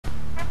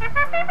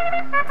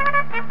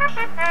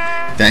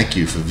Thank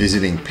you for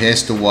visiting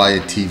Past the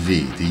Wire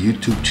TV, the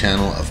YouTube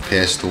channel of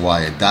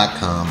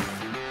PastTheWire.com.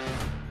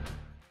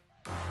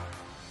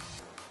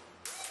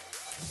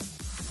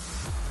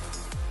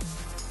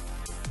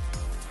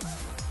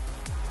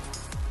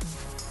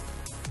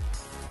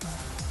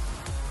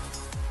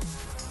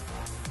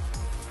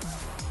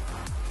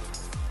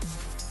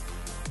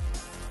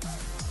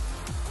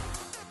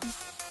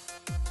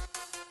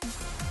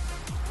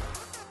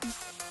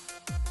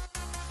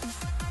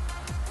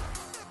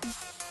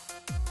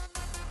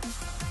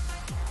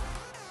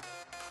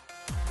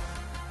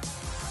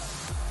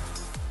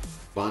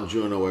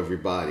 Buongiorno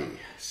everybody,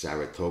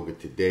 Saratoga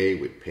Today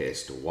with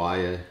Past the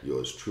Wire,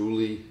 yours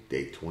truly,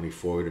 day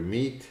 24 of the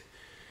meet,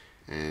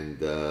 and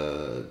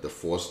the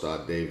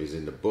 4-star Dave is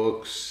in the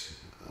books.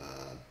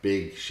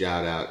 Big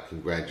shout out,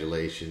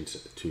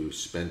 congratulations to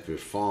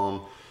Spendthrift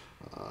Farm,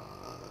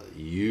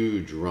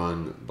 huge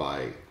run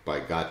by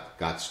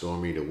Got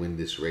Stormy to win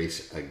this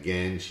race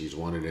again. She's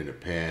won it in the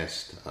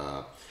past.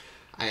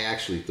 I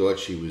actually thought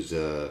she was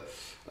a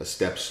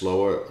step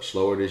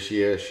slower this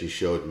year. She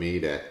showed me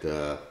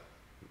that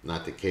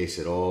not the case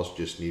at all. She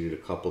just needed a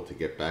couple to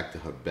get back to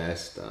her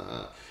best.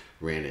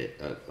 Ran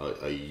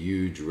a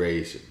huge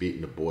race,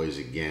 beating the boys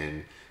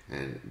again,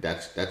 and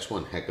that's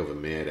one heck of a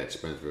mare that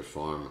Spendthrift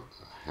Farm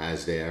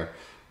has there.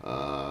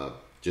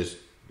 Just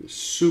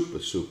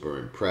super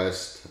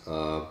impressed.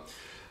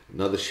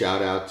 Another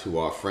shout out to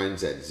our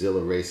friends at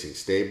Zilla Racing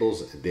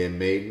Stables. Their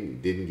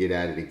maiden didn't get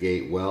out of the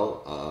gate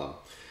well.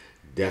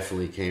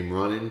 Definitely came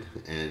running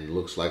and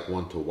looks like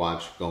one to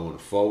watch going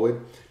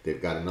forward.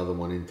 They've got another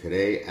one in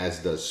today,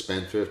 as does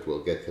Spendthrift.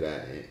 We'll get to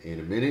that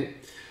in a minute.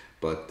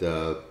 But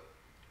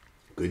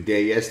good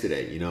day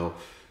yesterday. You know,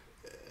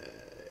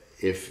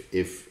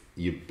 if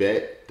you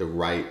bet the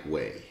right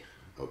way,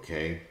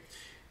 okay,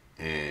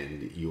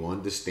 and you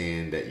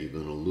understand that you're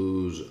going to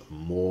lose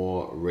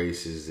more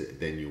races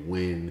than you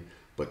win,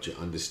 but you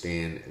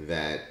understand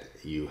that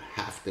you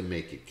have to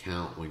make it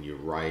count when you're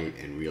right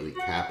and really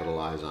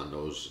capitalize on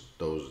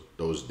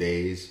those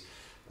days.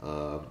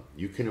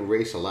 You can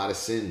erase a lot of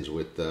sins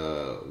with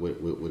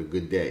a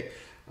good day,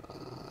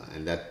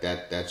 and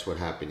that's what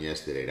happened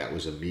yesterday. That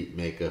was a meat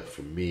maker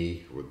for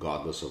me,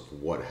 regardless of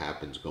what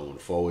happens going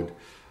forward.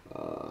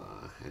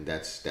 And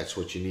that's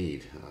what you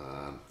need.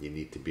 You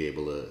need to be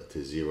able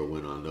to zero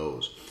in on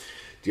those.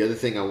 The other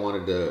thing I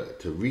wanted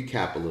to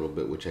recap a little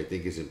bit, which I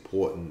think is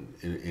important,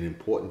 an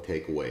important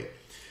takeaway.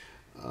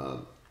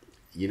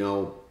 You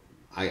know,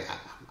 I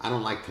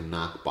don't like to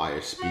knock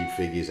Beyer speed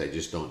figures. I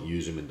just don't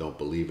use them and don't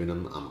believe in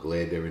them. I'm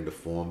glad they're in the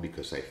form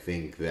because I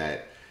think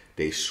that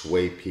they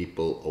sway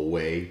people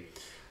away.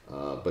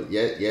 But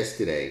yet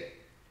yesterday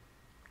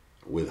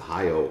with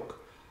High Oak,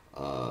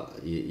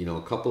 you know,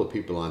 a couple of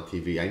people on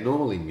TV. I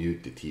normally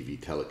mute the TV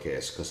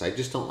telecast because I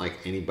just don't like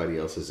anybody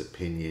else's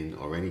opinion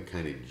or any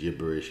kind of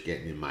gibberish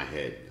getting in my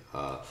head.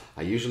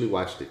 I usually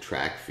watch the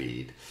track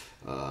feed,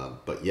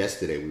 but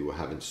yesterday we were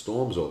having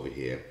storms over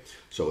here.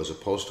 So as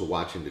opposed to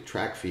watching the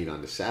track feed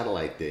on the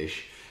satellite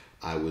dish,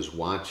 I was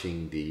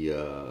watching the,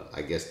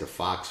 I guess the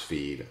Fox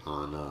feed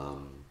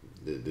on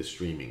the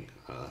streaming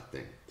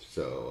thing.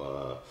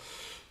 So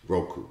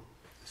Roku.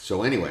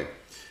 So anyway,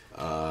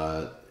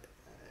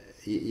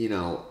 you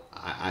know,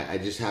 I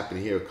just happened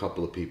to hear a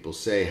couple of people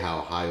say how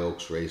High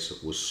Oak's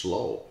race was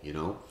slow, you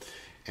know,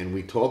 and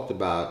we talked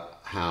about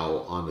how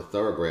on the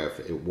Thoroughgraph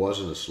it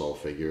wasn't a slow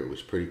figure. It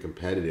was pretty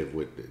competitive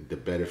with the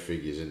better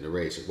figures in the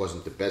race. It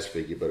wasn't the best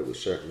figure, but it was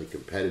certainly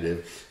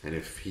competitive, and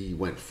if he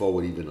went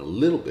forward even a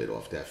little bit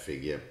off that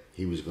figure,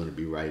 he was going to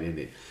be right in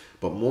it.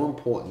 But more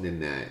important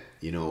than that,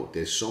 you know,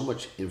 there's so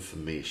much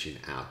information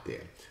out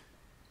there.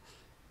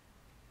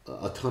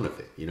 A ton of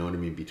it, you know what I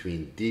mean,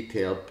 between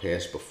detailed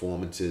past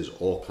performances,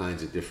 all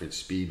kinds of different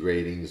speed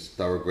ratings,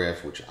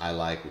 Thoroughgraph, which I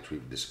like, which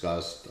we've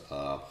discussed,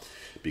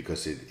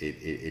 because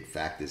it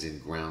factors in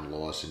ground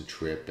loss and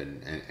trip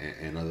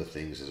and other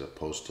things as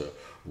opposed to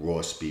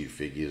raw speed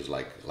figures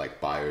like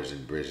Byers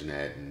and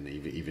Brisnet and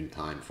even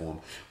time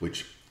form,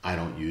 which I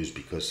don't use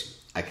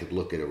because I could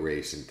look at a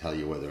race and tell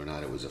you whether or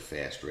not it was a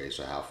fast race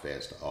or how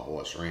fast a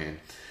horse ran.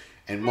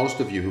 And most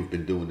of you who've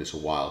been doing this a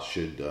while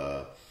should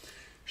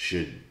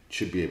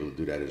be able to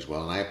do that as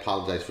well. And I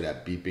apologize for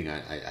that beeping.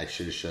 I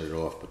should have shut it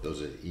off, but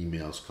those are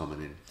emails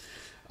coming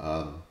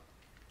in.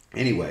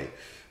 Anyway,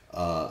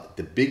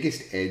 the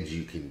biggest edge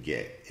you can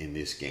get in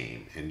this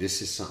game, and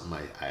this is something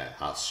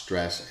I'll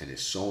stress and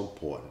is so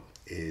important,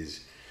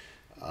 is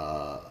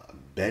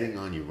betting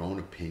on your own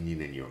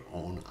opinion and your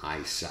own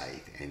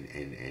eyesight.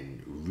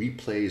 And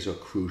replays are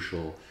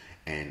crucial.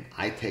 And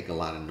I take a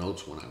lot of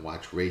notes when I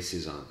watch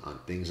races on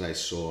things I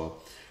saw.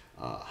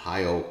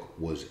 High Oak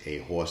was a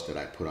horse that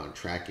I put on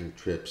tracking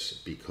trips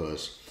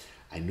because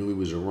I knew he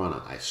was a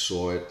runner. I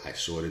saw it. I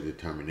saw the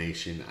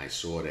determination. I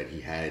saw that he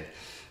had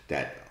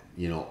that,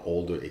 you know,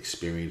 older,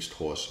 experienced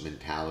horse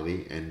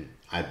mentality, and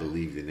I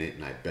believed in it,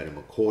 and I bet him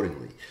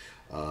accordingly.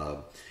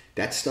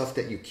 That's stuff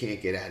that you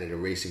can't get out of the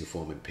racing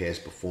form in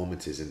past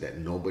performances and that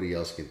nobody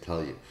else can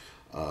tell you.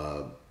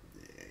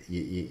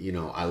 you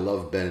know, I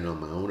love betting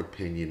on my own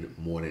opinion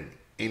more than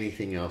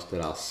anything else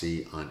that I'll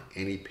see on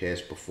any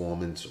past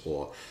performance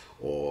or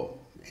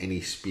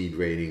any speed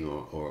rating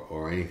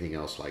or anything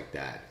else like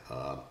that.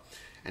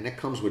 And that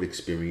comes with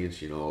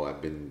experience. You know,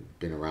 I've been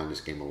around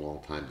this game a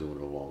long time, doing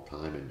it a long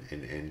time,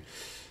 and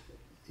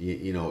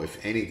you know,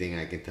 if anything,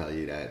 I can tell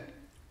you that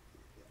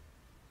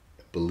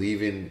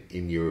believe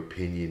in your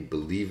opinion,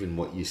 believe in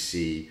what you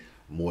see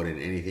more than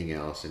anything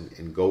else,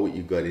 and go with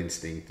your gut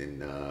instinct,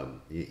 and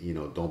you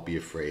know, don't be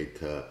afraid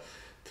to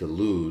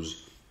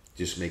lose.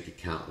 Just make it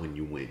count when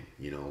you win.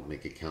 You know,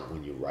 make it count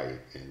when you're right,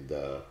 and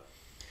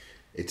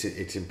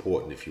it's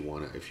important if you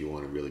want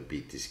to really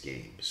beat this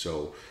game.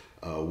 So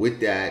with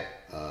that,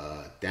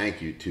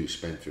 thank you to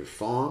Spendthrift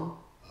Farm,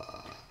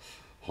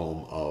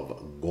 home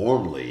of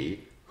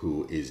Gormley,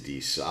 who is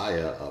the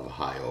sire of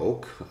High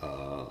Oak,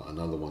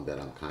 another one that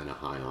I'm kind of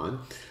high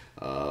on,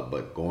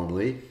 but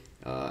Gormley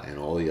and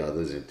all the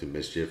others, Into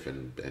Mischief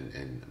and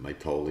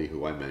Mitoli,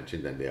 who I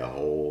mentioned, and their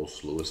whole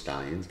slew of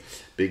stallions.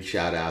 Big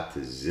shout out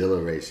to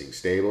Zilla Racing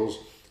Stables.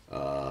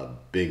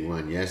 Big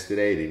run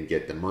yesterday, didn't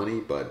get the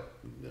money, but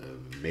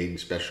maiden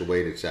special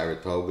weight at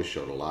Saratoga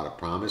showed a lot of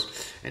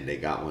promise, and they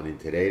got one in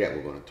today that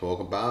we're going to talk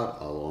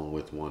about, along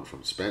with one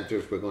from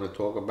Spendthrift we're going to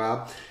talk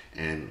about.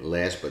 And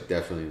last but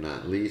definitely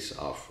not least,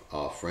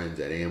 our friends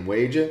at AM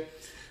Wager,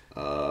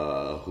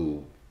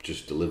 who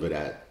just delivered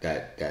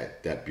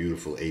that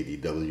beautiful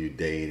ADW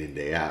day in and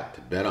day out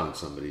to bet on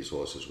some of these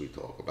horses we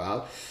talk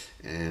about,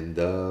 and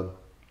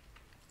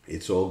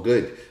it's all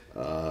good.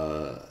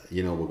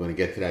 You know, we're going to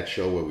get to that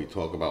show where we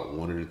talk about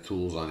one of the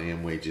tools on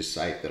Amwage's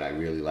site that I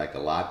really like a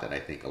lot, that I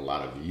think a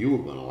lot of you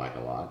are going to like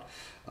a lot.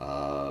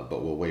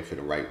 But we'll wait for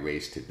the right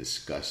race to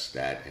discuss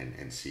that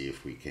and see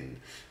if we can,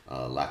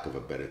 lack of a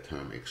better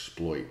term,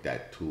 exploit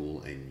that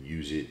tool and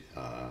use it,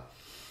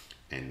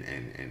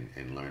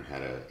 and learn how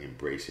to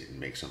embrace it and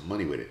make some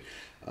money with it.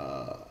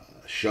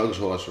 Shug's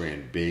horse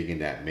ran big in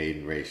that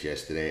maiden race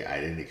yesterday. I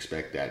didn't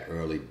expect that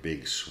early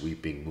big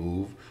sweeping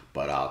move,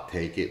 but I'll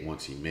take it.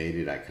 Once he made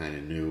it, I kind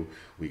of knew.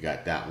 We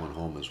got that one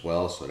home as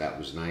well, so that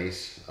was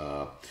nice.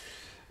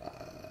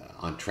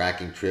 On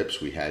tracking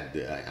trips, we had,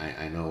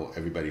 I know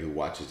everybody who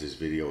watches this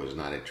video is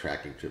not a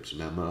tracking trips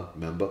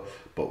member,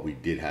 but we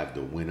did have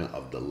the winner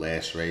of the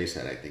last race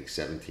at I think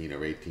 $17 or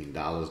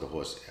 $18. The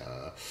horse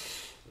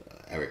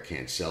Eric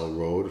Cancel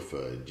rode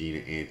for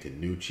Gina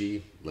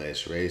Antonucci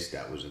last race.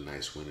 That was a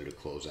nice winner to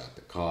close out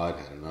the card.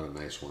 Had another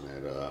nice one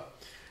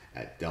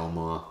at Del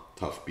Mar.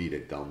 Tough beat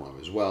at Del Mar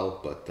as well,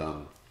 but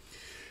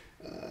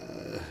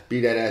be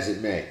that as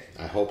it may,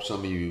 I hope some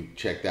of you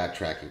checked out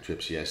tracking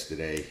trips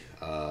yesterday.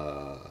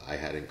 I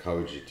had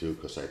encouraged you to,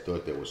 because I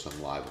thought there were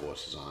some live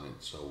horses on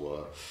it.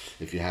 So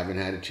if you haven't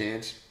had a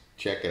chance,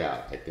 check it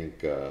out. I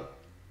think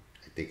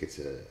it's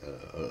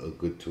a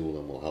good tool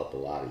and will help a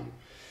lot of you.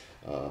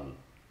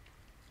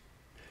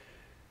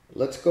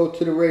 Let's go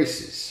to the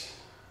races.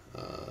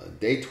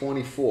 Day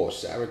 24,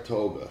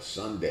 Saratoga,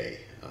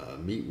 Sunday.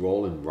 Meet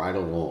rolling right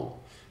along.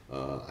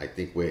 I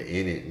think we're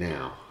in it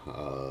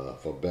now,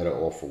 for better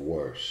or for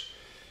worse.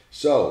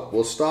 So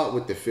we'll start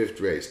with the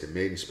fifth race, the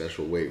maiden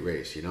special weight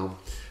race. You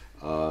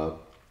know,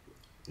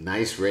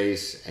 nice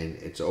race, and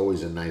it's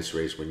always a nice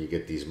race when you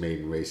get these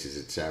maiden races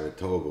at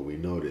Saratoga. We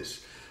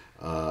notice.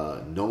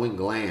 Knowing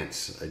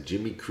Glance,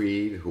 Jimmy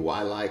Creed, who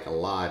I like a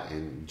lot.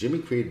 And Jimmy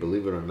Creed,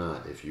 believe it or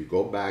not, if you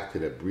go back to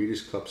the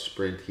Breeders' Cup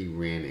Sprint he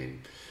ran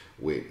in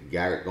with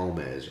Garrett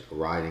Gomez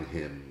riding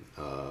him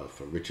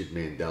for Richard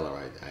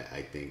Mandela,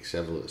 I think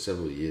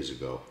several years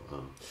ago.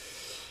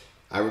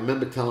 I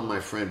remember telling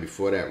my friend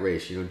before that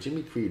race, you know,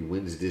 Jimmy Creed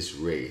wins this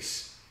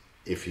race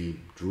if he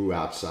drew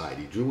outside.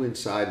 He drew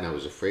inside, and I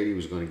was afraid he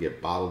was going to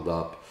get bottled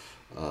up.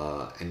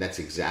 And that's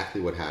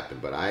exactly what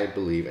happened. But I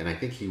believe, and I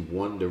think he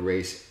won the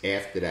race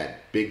after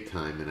that big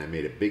time, and I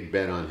made a big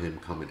bet on him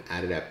coming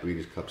out of that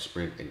Breeders' Cup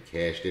Sprint and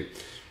cashed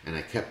it. And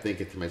I kept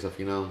thinking to myself,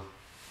 you know,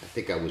 I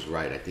think I was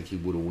right. I think he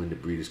would have won the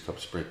Breeders' Cup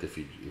Sprint if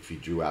he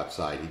drew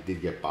outside. He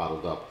did get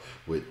bottled up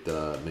with,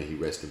 may he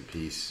rest in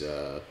peace,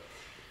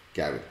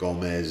 Garrett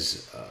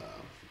Gomez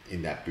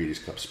in that Breeders'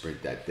 Cup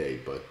Sprint that day.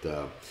 But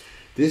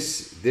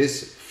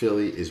this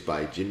filly is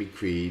by Jimmy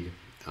Creed.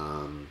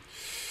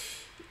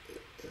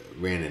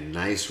 Ran a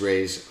nice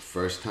race,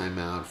 first time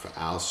out for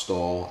Al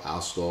Stall.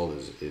 Al Stall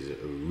is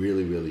a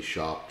really, really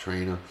sharp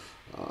trainer.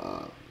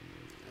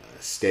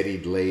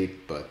 Steadied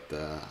late, but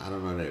I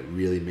don't know that it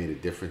really made a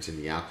difference in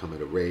the outcome of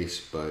the race.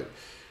 But,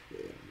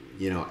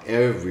 you know,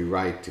 every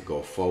right to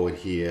go forward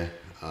here.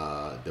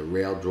 The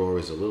rail draw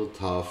is a little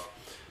tough,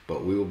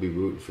 but we will be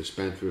rooting for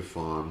Spendthrift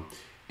Farm,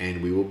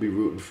 and we will be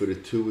rooting for the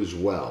 2 as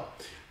well.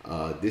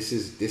 This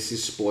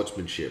is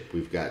sportsmanship.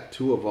 We've got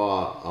 2 of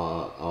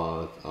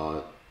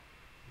our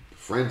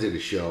friends of the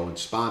show and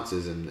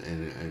sponsors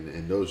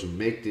and those who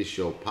make this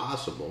show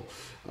possible,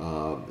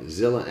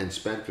 Zilla and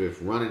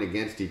Spendthrift, running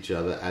against each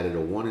other out of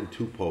the 1 and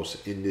 2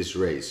 posts in this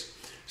race.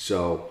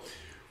 So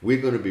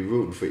we're going to be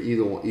rooting for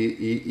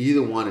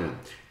either one of them.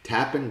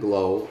 Tap and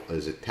Glow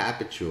is a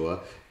tapature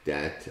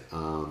that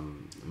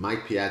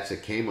Mike Piazza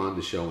came on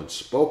the show and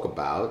spoke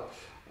about.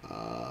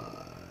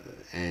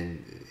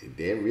 and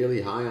they're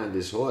really high on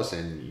this horse,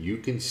 and you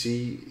can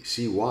see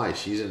why.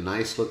 She's a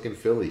nice looking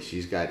filly.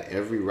 She's got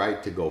every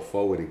right to go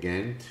forward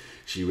again.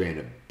 She ran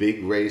a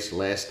big race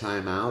last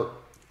time out.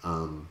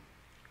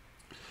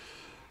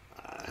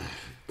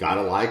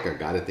 Gotta like her.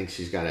 Gotta think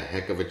she's got a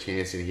heck of a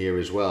chance in here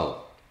as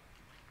well.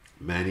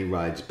 Manny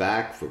rides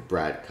back for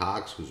Brad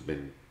Cox, who's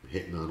been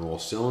hitting on all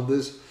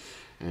cylinders,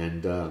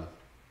 and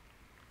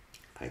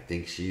I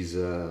think she's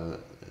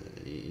really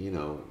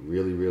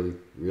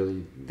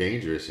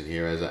dangerous in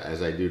here,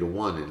 as I do to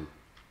one, and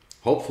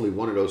hopefully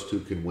one of those two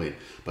can win.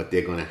 But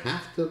they're going to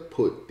have to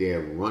put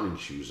their running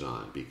shoes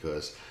on,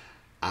 because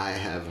I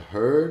have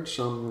heard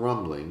some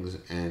rumblings,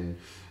 and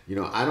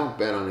I don't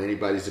bet on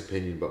anybody's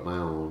opinion but my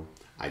own.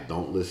 I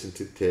don't listen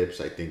to tips.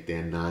 I think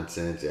they're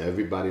nonsense.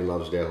 Everybody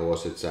loves their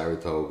horse at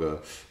Saratoga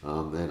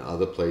and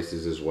other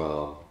places as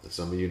well.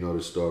 Some of you know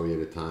the story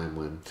at a time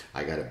when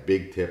I got a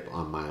big tip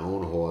on my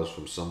own horse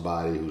from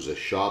somebody who's a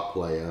sharp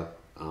player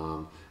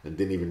and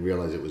didn't even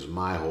realize it was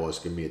my horse.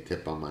 Give me a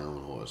tip on my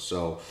own horse.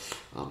 So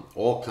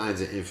all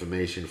kinds of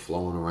information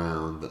flowing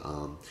around.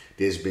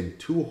 There's been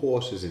 2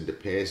 horses in the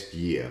past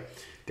year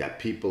that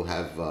people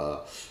have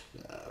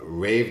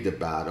raved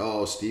about.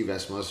 Oh, Steve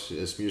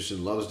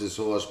Asmussen loves this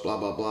horse, blah,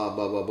 blah, blah,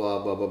 blah, blah, blah,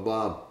 blah, blah,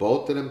 blah.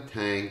 Both of them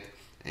tanked,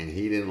 and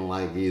he didn't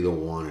like either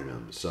one of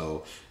them.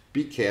 So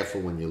be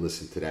careful when you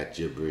listen to that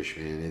gibberish,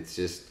 man. It's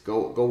just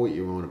go with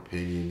your own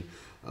opinion.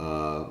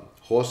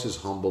 Horses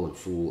humble and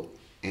fool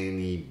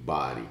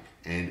anybody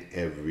and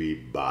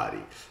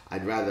everybody.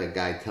 I'd rather a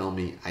guy tell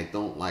me I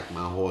don't like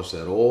my horse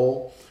at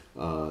all,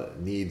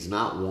 needs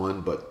not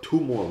 1 but 2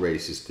 more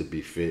races to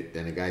be fit,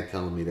 than a guy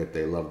telling me that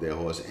they love their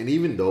horse. And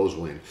even those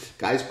win.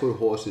 Guys put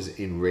horses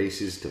in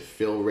races to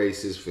fill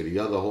races for the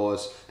other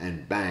horse,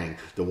 and bang,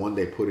 the one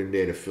they put in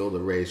there to fill the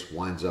race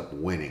winds up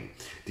winning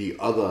the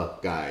other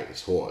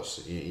guy's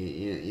horse.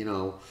 You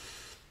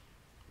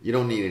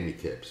don't need any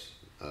tips.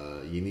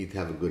 You need to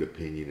have a good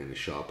opinion and a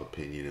sharp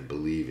opinion and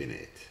believe in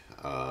it.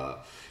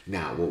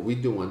 Now, what we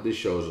do on this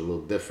show is a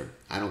little different.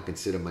 I don't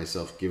consider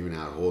myself giving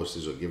out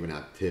horses or giving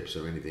out tips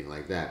or anything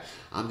like that.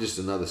 I'm just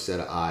another set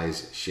of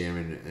eyes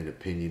sharing an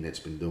opinion that's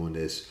been doing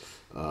this.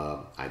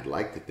 I'd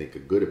like to think a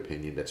good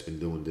opinion that's been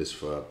doing this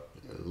for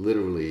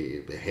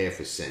literally half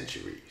a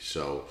century.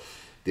 So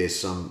there's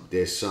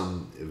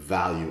some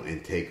value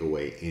and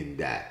takeaway in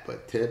that.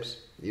 But tips,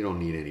 you don't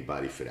need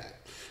anybody for that.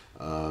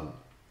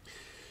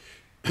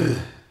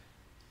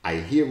 I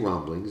hear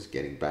rumblings,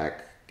 getting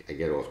back, I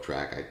get off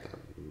track.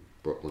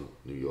 Brooklyn,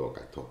 New York,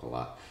 I talk a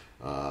lot,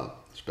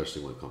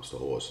 especially when it comes to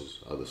horses.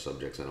 Other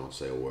subjects, I don't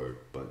say a word,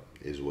 but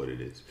is what it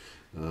is.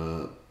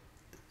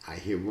 I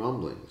hear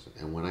rumblings,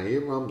 and when I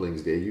hear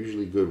rumblings, they're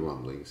usually good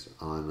rumblings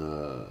on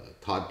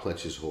Todd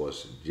Pletcher's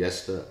horse,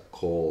 Jester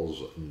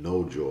Calls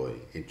No Joy.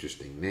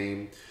 Interesting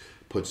name.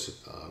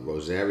 Puts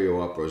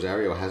Rosario up.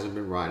 Rosario hasn't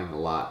been riding a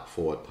lot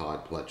for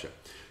Todd Pletcher.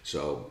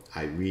 So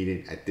I read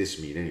it at this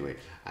meet anyway.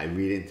 I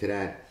read into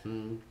that.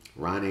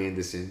 Ron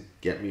Anderson,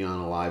 get me on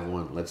a live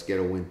one. Let's get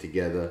a win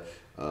together.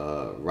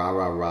 Rah,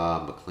 rah,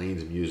 rah.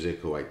 McLean's Music,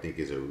 who I think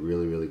is a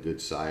really, really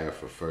good sire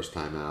for first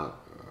time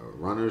out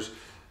runners.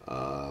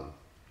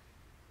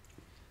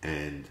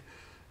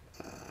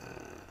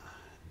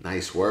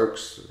 Nice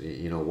Works,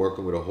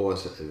 working with a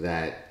horse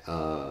that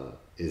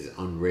is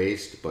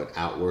unraced, but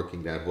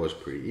outworking that horse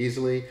pretty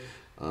easily.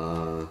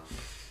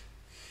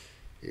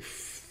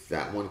 If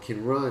that one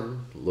can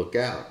run, look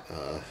out.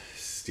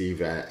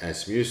 Steve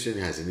Asmussen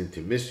has an Into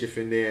Mischief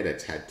in there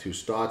that's had 2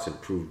 starts,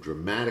 improved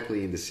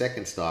dramatically in the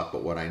second start.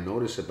 But what I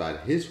notice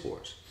about his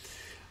horse,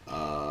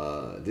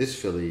 this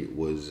filly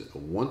was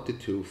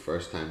 1-2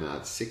 first time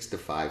out,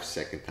 6-5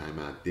 second time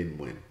out, didn't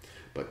win.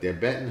 But they're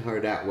betting her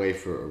that way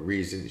for a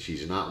reason.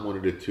 She's not one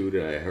of the 2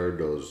 that I heard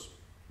those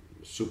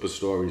super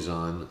stories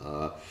on.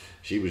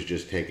 She was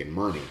just taking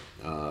money.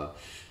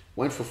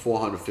 Went for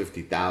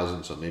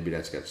 $450,000, so maybe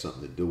that's got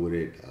something to do with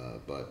it.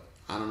 But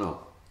I don't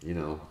know.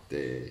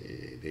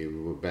 They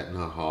were betting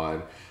her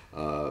hard.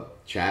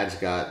 Chad's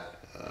got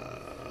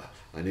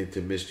an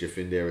Into Mischief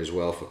in there as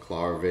well for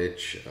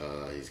Klarovich.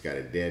 He's got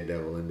a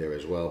Daredevil in there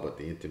as well, but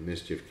the Into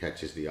Mischief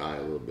catches the eye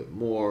a little bit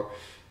more.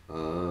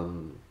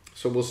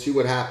 So we'll see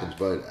what happens,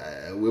 but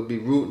we'll be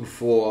rooting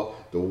for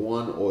the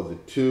 1 or the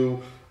 2.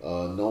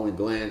 Nolan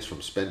Glantz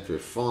from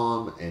Spendthrift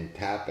Farm and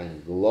Tap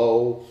and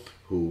Glow,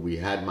 who we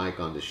had Mike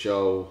on the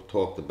show,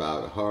 talked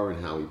about her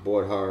and how he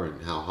bought her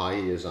and how high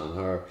he is on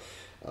her.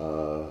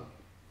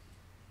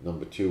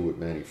 Number 2 with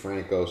Manny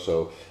Franco.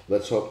 So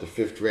let's hope the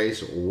 5th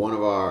race, one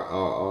of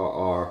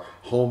our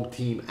home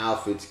team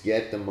outfits,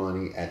 get the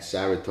money at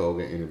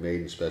Saratoga in a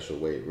maiden special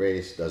weight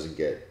race. Doesn't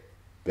get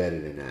better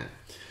than that.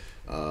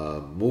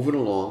 Moving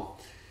along,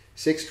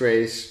 6th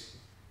race.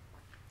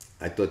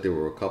 I thought there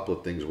were a couple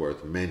of things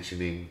worth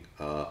mentioning.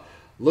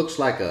 Looks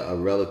like a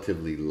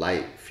relatively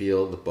light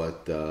field,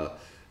 but the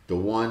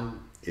one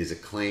is a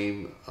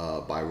claim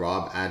by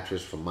Rob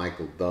Atras for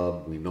Michael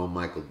Dubb. We know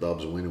Michael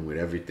Dubb's winning with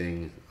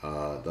everything.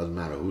 Doesn't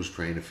matter who's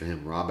training for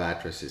him. Rob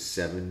Atras is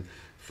 7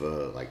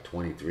 for like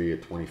 23 or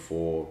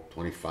 24,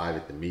 25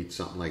 at the meet,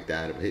 something like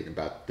that, hitting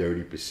about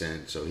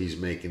 30%. So he's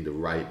making the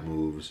right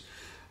moves.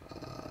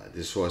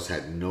 This horse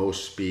had no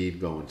speed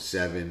going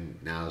 7.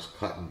 Now it's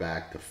cutting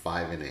back to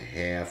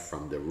 5.5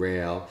 from the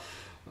rail.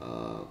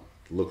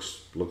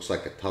 Looks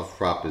like a tough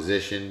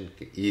proposition.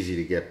 Easy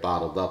to get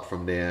bottled up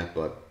from there,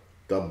 but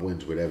Dub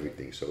wins with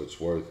everything, so it's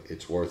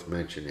worth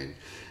mentioning.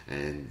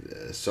 And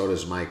so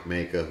does Mike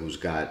Maker, who's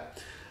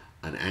got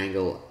an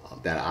angle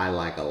that I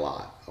like a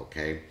lot.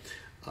 Okay,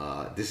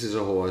 this is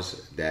a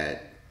horse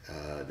that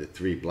the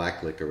 3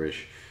 Black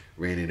Licorice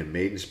ran in a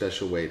maiden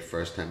special weight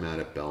first time out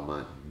at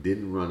Belmont.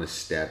 Didn't run a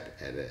step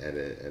at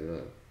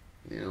a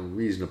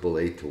reasonable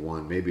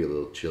 8-1, maybe a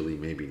little chilly,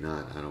 maybe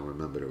not. I don't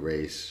remember the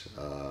race.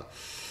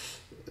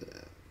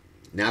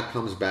 Now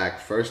comes back,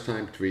 first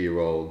time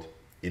 3-year-old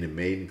in a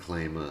maiden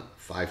claimer,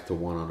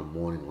 5-1 on the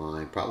morning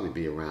line. Probably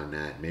be around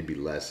that, maybe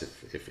less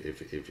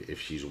if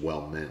she's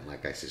well meant,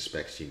 like I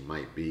suspect she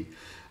might be.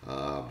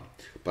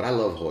 But I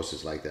love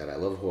horses like that. I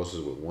love horses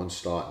with 1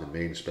 start in a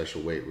maiden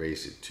special weight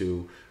race at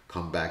 2,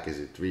 come back as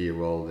a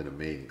 3-year-old in a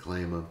maiden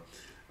claimer,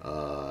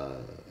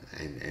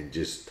 and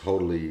just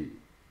totally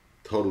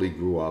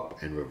grew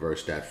up and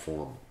reversed that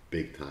form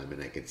big time,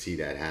 and I can see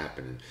that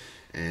happening.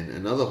 And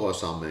another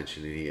horse I'll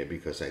mention in here,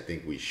 because I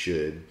think we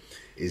should,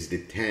 is the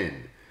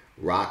 10,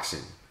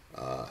 Roxon,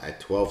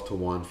 at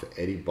 12-1 for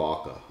Eddie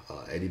Barker.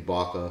 Eddie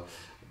Barker,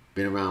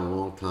 been around a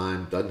long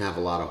time, doesn't have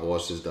a lot of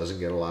horses, doesn't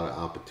get a lot of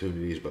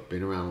opportunities, but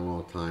been around a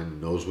long time,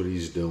 knows what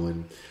he's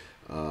doing.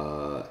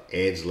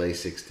 Adds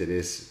Lasix to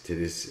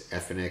this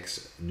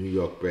FNX New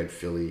York bred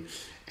filly,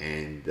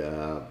 and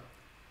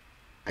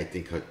I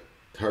think her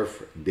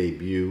turf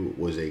debut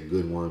was a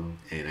good one,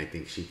 and I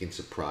think she can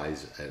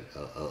surprise at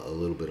a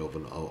little bit of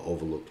an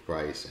overlooked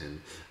price.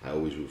 And I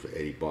always root for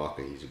Eddie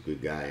Barker. He's a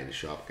good guy and a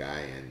sharp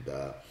guy, and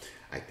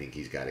I think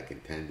he's got a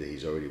contender.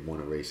 He's already won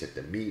a race at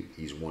the meet.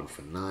 He's 1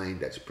 for 9.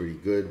 That's pretty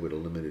good with a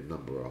limited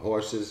number of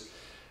horses.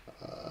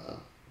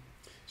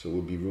 So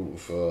we'll be rooting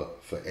for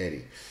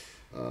Eddie.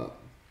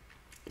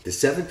 The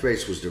 7th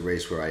race was the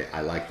race where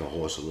I liked the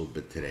horse a little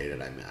bit today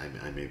that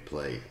I may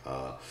play.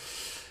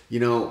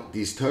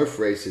 These turf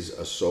races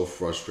are so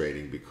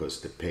frustrating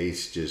because the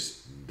pace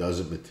just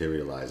doesn't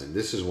materialize. And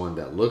this is one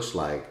that looks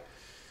like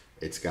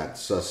it's got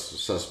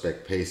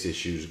suspect pace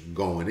issues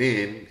going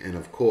in. And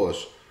of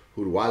course,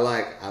 who do I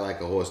like? I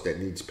like a horse that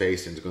needs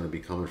pace and is going to be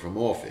coming from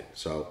off it.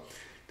 So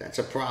that's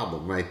a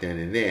problem right then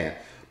and there.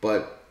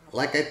 But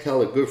like I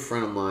tell a good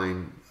friend of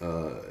mine,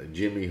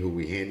 Jimmy, who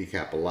we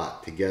handicap a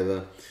lot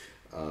together,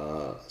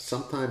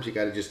 sometimes you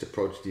got to just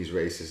approach these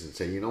races and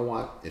say, you know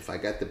what, if I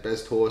got the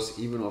best horse,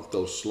 even off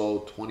those slow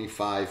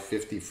 25,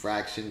 50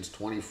 fractions,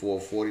 24,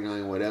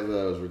 49, whatever,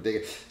 that was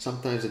ridiculous.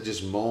 Sometimes I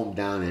just mow them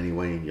down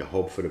anyway and you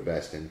hope for the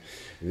best. And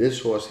this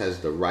horse has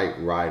the right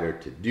rider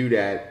to do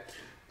that.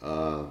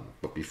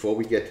 But before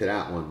we get to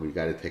that one, we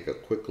got to take a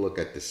quick look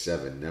at the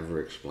 7, Never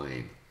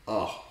Explained.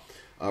 Oh,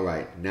 all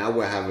right. Now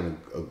we're having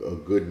a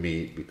good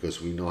meet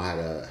because we know how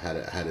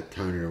to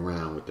turn it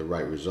around with the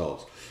right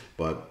results.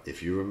 But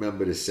if you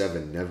remember the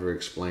 7, Never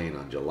Explained,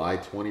 on July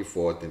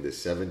 24th in the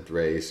 7th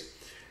race,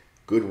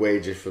 good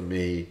wager for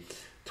me,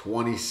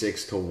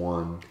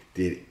 26-1,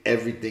 did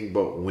everything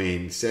but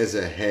win. Says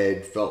a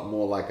head, felt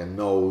more like a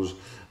nose.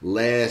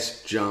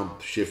 Last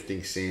jump,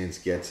 Shifting Sands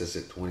gets us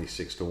at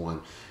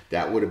 26-1.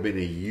 That would have been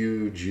a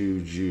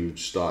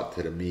huge start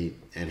to the meet.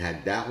 And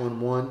had that one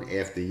won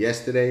after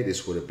yesterday,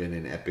 this would have been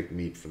an epic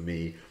meet for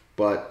me.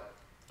 But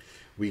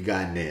we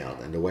got nailed.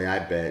 And the way I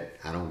bet,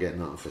 I don't get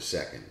nothing for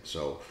second.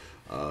 So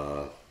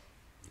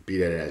be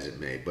that as it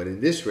may. But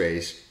in this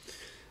race,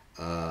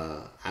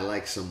 I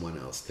like someone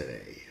else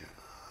today.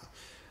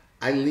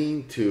 I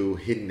lean to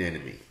Hidden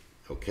Enemy.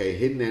 Okay,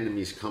 Hidden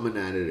Enemy's coming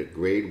at it at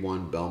Grade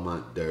 1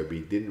 Belmont Derby.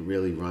 Didn't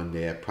really run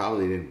there.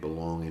 Probably didn't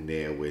belong in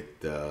there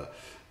with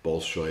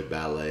Bolshoi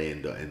Ballet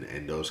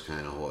and those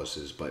kind of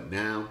horses. But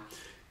now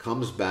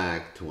comes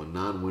back to a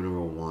non-winner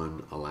of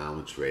 1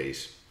 allowance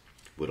race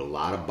with a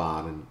lot of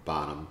bottom.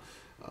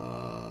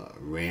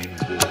 Ran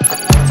good.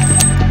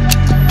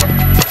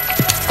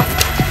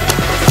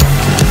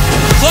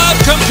 Cloud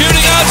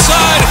computing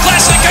outside.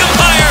 Classic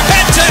Empire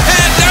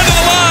head-to-head down to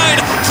the line.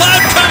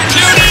 Cloud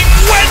computing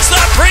wins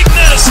the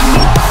Preakness.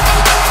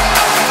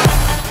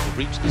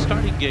 Reach the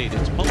starting gate.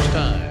 It's post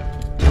time.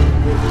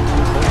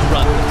 Cold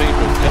Front, the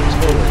favorite, comes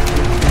forward.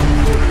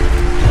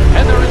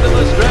 And they're into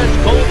the stretch.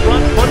 Cold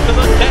Front put to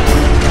the 10.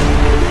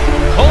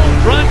 Cold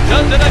Front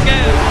does it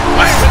again.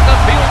 Right in the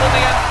field of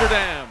the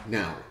Amsterdam.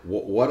 Now,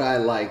 what I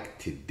like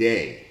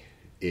today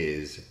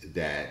is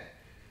that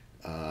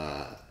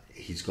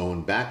he's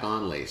going back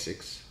on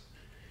Lasix.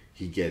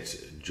 He gets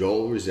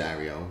Joel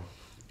Rosario,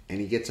 and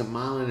he gets a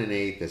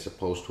 1.125 as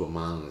opposed to a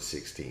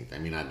 1.16. I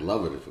mean, I'd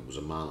love it if it was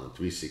a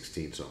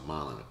 1.316 or a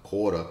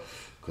 1.25,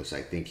 because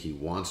I think he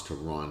wants to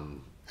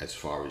run as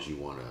far as you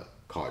want to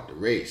card the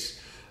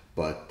race.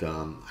 But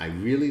I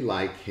really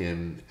like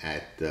him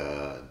at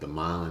the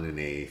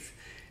 1.125,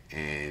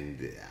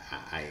 and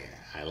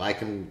I like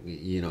him,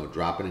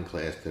 dropping in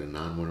class to the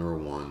non-winner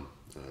of 1.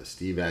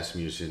 Steve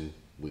Asmussen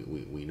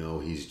We know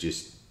he's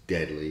just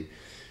deadly.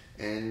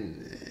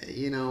 And,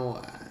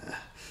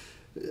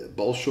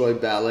 Bolshoi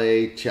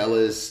Ballet,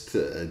 Cellist,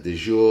 De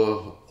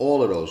Jour,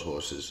 all of those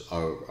horses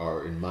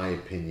are, in my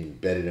opinion,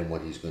 better than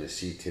what he's going to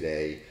see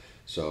today.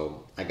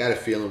 So I got a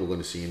feeling we're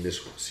going to see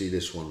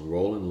this one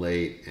rolling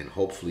late and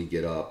hopefully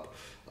get up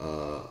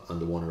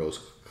under one of those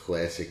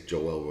classic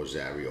Joel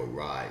Rosario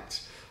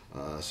rides.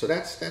 So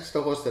that's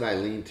the horse that I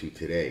lean to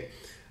today.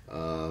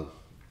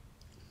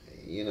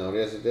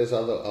 There's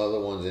other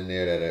ones in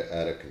there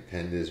that are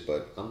contenders,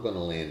 but I'm going to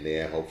land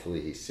there. Hopefully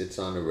he sits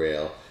on the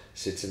rail,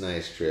 sits a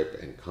nice trip,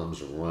 and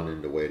comes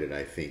running the way that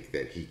I think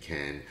that he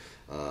can,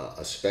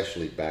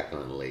 especially back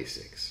on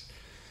Lasix.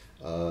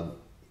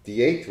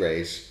 The eighth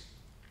race,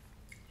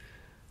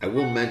 I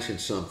will mention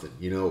something.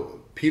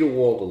 Peter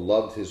Walder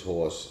loved his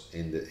horse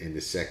in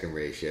the second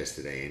race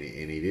yesterday,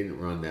 and he didn't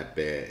run that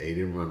bad. He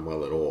didn't run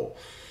well at all.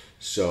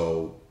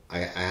 So I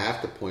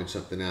have to point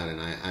something out,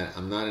 and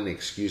I'm not an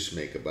excuse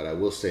maker, but I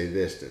will say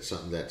this: that's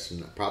something that's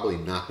probably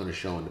not going to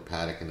show in the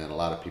paddock, and that a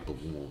lot of people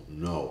won't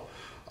know.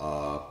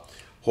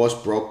 Horse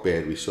broke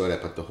bad, we saw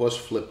that, but the horse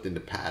flipped in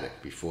the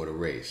paddock before the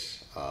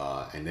race,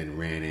 and then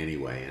ran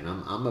anyway. And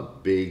I'm a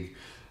big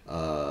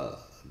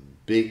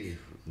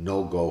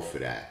no-go for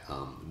that.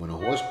 When a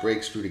horse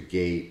breaks through the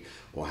gate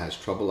or has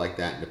trouble like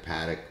that in the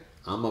paddock,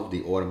 I'm of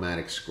the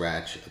automatic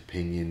scratch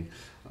opinion.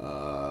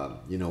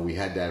 We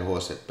had that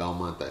horse at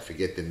Belmont, I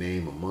forget the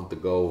name, a month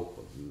ago,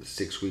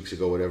 6 weeks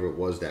ago, whatever it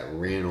was, that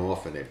ran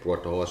off, and they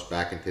brought the horse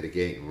back into the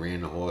gate and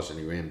ran the horse, and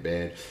he ran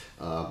bad.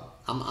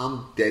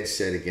 I'm dead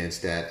set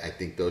against that. I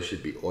think those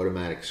should be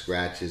automatic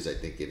scratches. I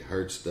think it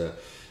hurts the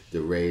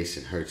race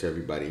and hurts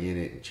everybody in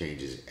it and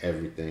changes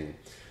everything.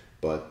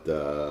 But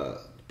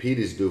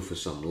Peter's due for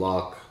some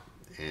luck,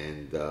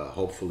 and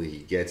hopefully he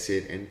gets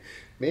it, and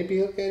maybe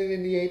he'll get it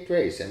in the eighth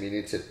race. I mean,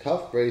 it's a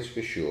tough race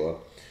for sure.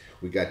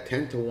 We got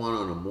 10-1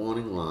 on a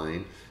morning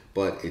line,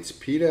 but it's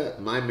Peter,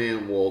 my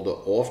man Walder,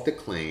 off the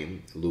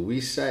claim.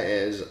 Luis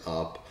Saez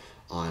up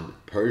on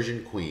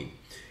Persian Queen.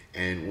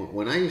 And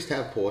when I used to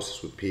have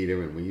horses with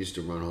Peter and we used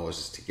to run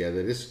horses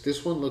together,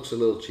 this one looks a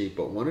little cheap.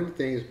 But one of the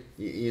things,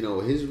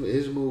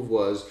 his move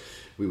was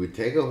we would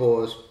take a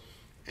horse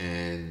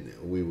and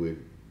we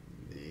would,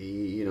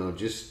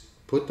 just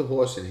put the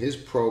horse in his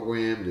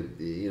program,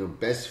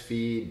 best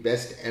feed,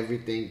 best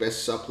everything,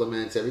 best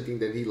supplements, everything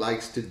that he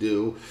likes to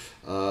do,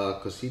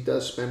 because he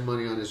does spend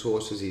money on his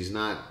horses. He's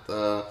not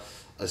a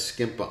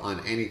skimper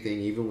on anything,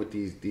 even with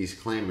these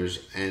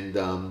claimers, and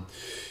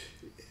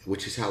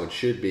which is how it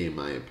should be, in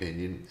my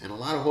opinion. And a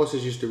lot of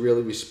horses used to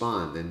really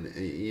respond, and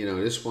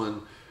this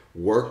one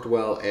worked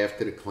well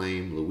after the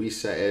claim.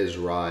 Luis Saez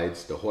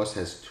rides. The horse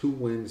has 2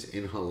 wins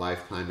in her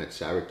lifetime at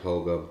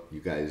Saratoga. You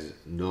guys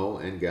know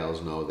and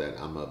gals know that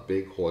I'm a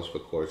big horse for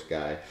course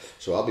guy.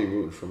 So I'll be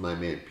rooting for my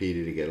man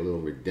Peter to get a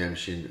little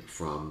redemption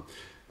from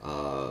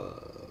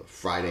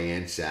Friday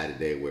and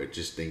Saturday, where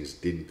just things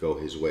didn't go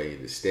his way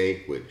in the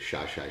stake with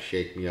Sha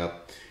Shake Me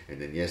Up.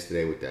 And then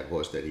yesterday with that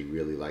horse that he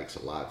really likes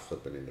a lot,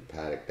 flipping in the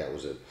paddock. That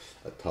was a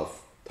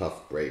tough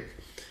break.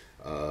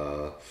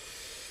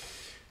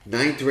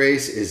 Ninth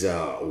race is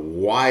a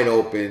wide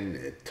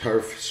open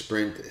turf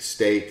sprint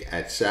stake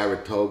at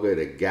Saratoga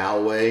to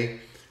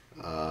Galway.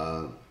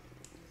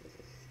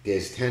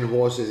 There's 10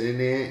 horses in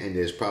there, and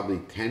there's probably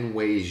 10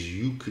 ways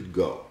you could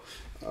go.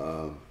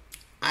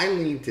 I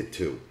lean to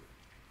 2.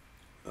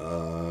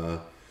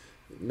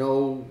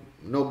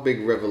 No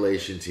big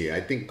revelations here.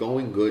 I think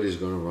Going Good is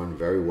going to run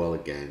very well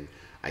again.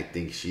 I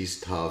think she's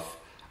tough.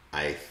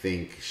 I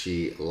think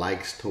she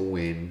likes to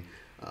win.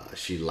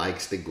 She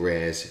likes the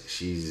grass.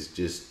 She's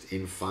just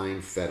in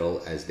fine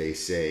fettle, as they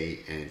say,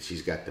 and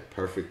she's got the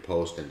perfect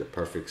post and the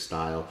perfect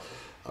style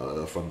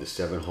from the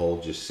 7-hole,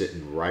 just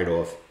sitting right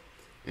off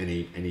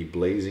any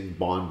blazing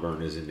barn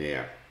burners in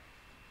there,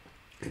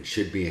 and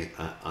should be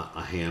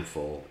a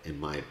handful, in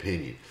my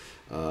opinion.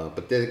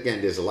 But then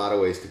again, there's a lot of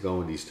ways to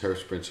go, and these turf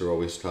sprints are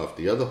always tough.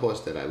 The other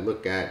horse that I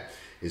look at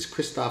is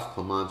Christophe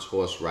Clement's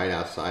horse right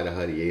outside of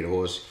her, the 8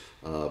 horse,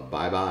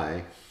 Bye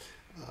Bye.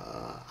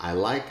 I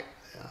like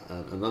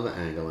another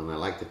angle, and I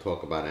like to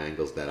talk about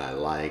angles that I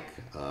like,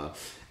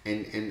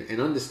 and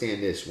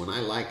understand this: when I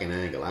like an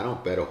angle, I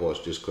don't bet a horse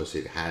just because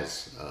it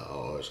has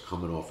or is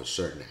coming off a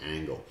certain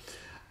angle.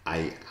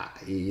 I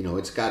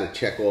it's got to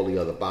check all the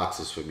other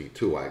boxes for me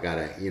too. I got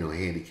to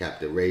handicap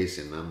the race,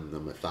 and I'm the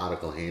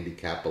methodical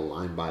handicapper,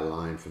 line by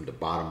line from the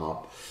bottom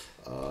up,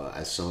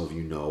 as some of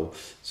you know.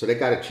 So they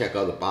got to check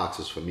other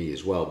boxes for me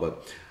as well.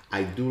 But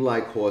I do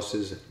like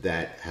horses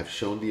that have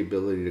shown the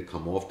ability to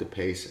come off the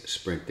pace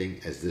sprinting,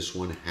 as this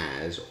one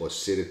has, or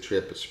sit a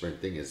trip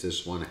sprinting, as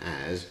this one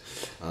has.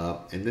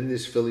 And then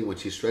this filly, when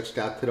she stretched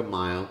out to the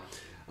mile,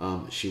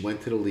 she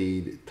went to the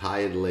lead,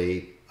 tired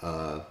late,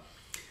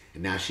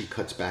 and now she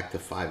cuts back to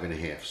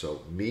 5.5.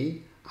 So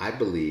I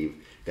believe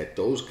that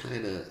those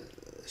kind of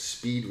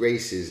speed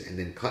races and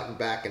then cutting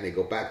back and they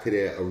go back to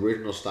their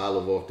original style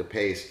of off the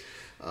pace,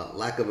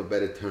 lack of a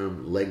better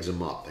term, legs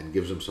them up and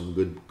gives them some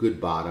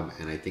good bottom.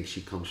 And I think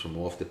she comes from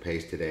off the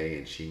pace today,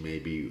 and she may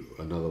be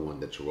another one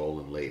that's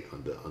rolling late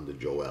under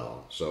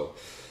Joelle. So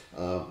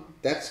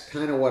that's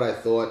kind of what I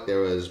thought.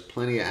 There was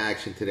plenty of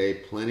action today,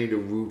 plenty to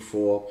root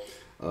for.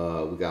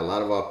 We got a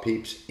lot of our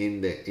peeps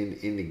in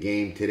the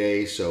game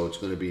today, so it's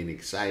going to be an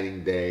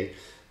exciting day.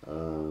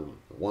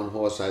 One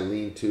horse I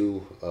lean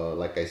to,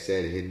 like I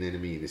said, Hidden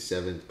Enemy in the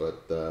 7th,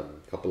 but a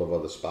couple of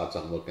other spots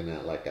I'm looking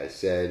at, like I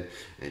said,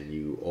 and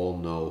you all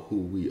know who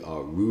we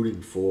are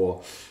rooting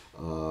for.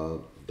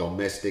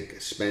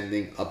 Domestic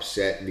Spending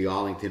upset in the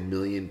Arlington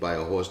Million by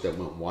a horse that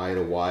went wire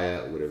to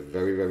wire with a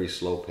very, very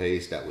slow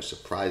pace. That was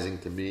surprising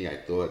to me. I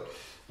thought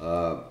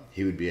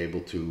he would be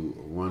able to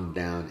run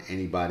down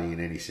anybody in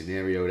any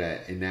scenario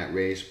in that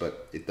race,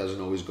 but it doesn't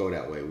always go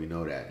that way. We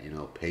know that,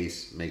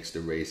 pace makes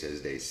the race,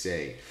 as they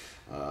say.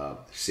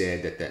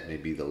 Sad that may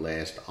be the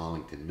last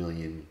Arlington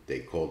Million. They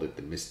called it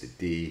the Mr.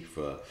 D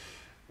for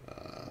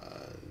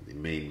the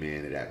main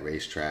man of that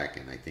racetrack,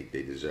 and I think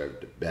they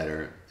deserved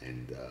better,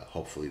 and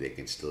hopefully they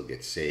can still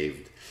get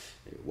saved.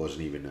 It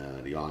wasn't even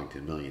the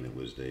Arlington Million, it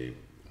was the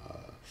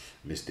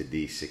Mr.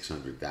 D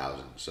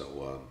 600,000.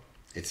 So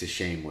it's a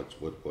shame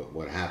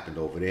what happened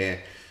over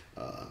there.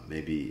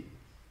 Maybe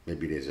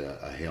there's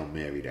a Hail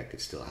Mary that could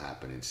still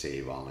happen and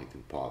save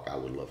Arlington Park. I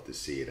would love to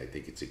see it. I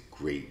think it's a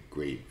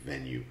great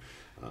venue,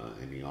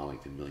 and the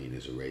Arlington Million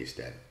is a race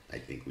that I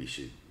think we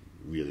should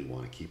really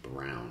want to keep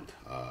around.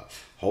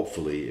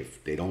 Hopefully,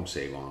 if they don't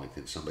save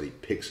Arlington, somebody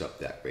picks up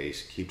that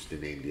race, keeps the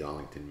name the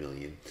Arlington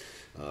Million,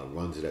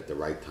 runs it at the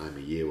right time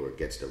of year where it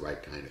gets the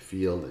right kind of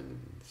field and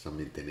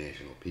some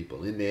international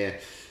people in there,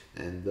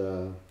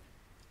 and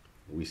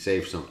we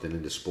save something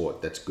in the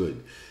sport. That's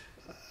good.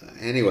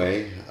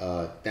 Anyway,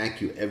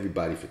 thank you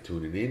everybody for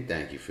tuning in.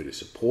 Thank you for the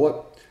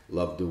support.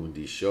 Love doing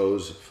these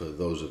shows. For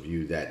those of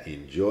you that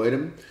enjoyed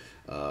them,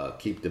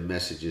 keep the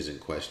messages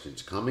and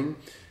questions coming.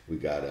 We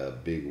got a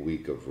big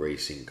week of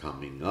racing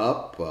coming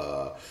up.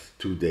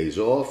 2 days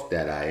off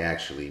that I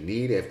actually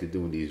need after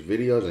doing these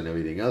videos and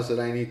everything else that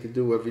I need to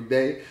do every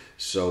day.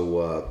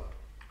 So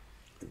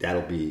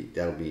that'll be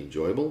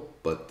enjoyable.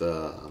 But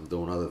I'm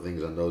doing other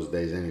things on those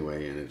days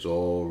anyway, and it's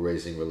all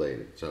racing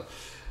related. So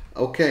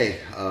okay,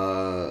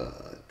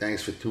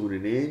 thanks for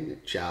tuning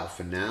in. Ciao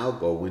for now.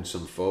 Go win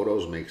some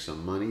photos, make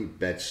some money,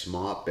 bet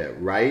smart, bet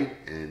right,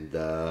 and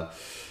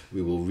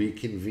we will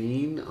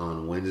reconvene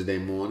on Wednesday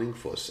morning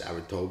for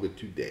Saratoga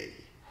Today.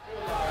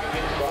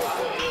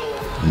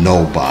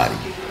 Nobody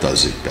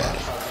does it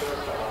better.